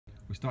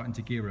we're starting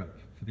to gear up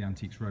for the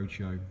Antiques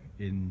Roadshow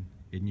in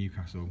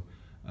Newcastle.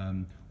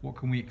 What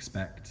can we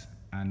expect,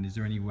 and is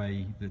there any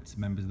way that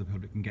members of the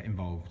public can get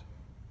involved?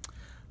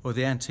 Well,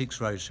 the Antiques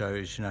Roadshow,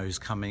 as you know, is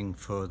coming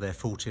for their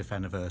 40th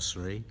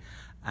anniversary,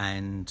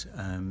 and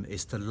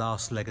it's the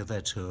last leg of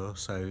their tour,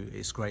 so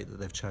it's great that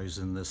they've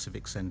chosen the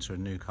Civic Centre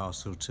in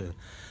Newcastle to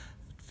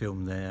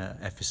film their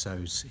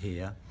episodes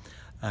here.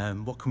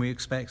 What can we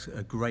expect?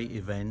 A great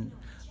event.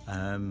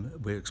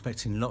 We're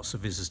expecting lots of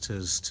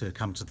visitors to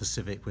come to the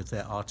Civic with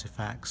their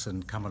artefacts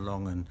and come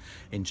along and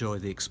enjoy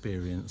the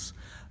experience.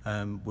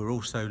 We're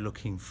also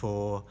looking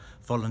for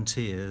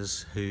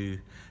volunteers who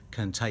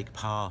can take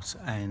part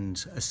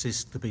and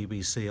assist the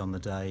BBC on the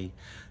day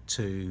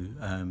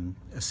to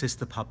assist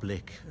the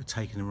public,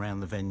 taking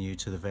around the venue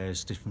to the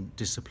various different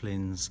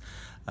disciplines,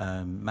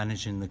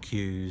 managing the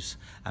queues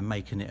and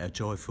making it a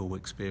joyful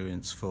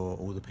experience for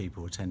all the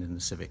people attending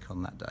the Civic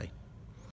on that day.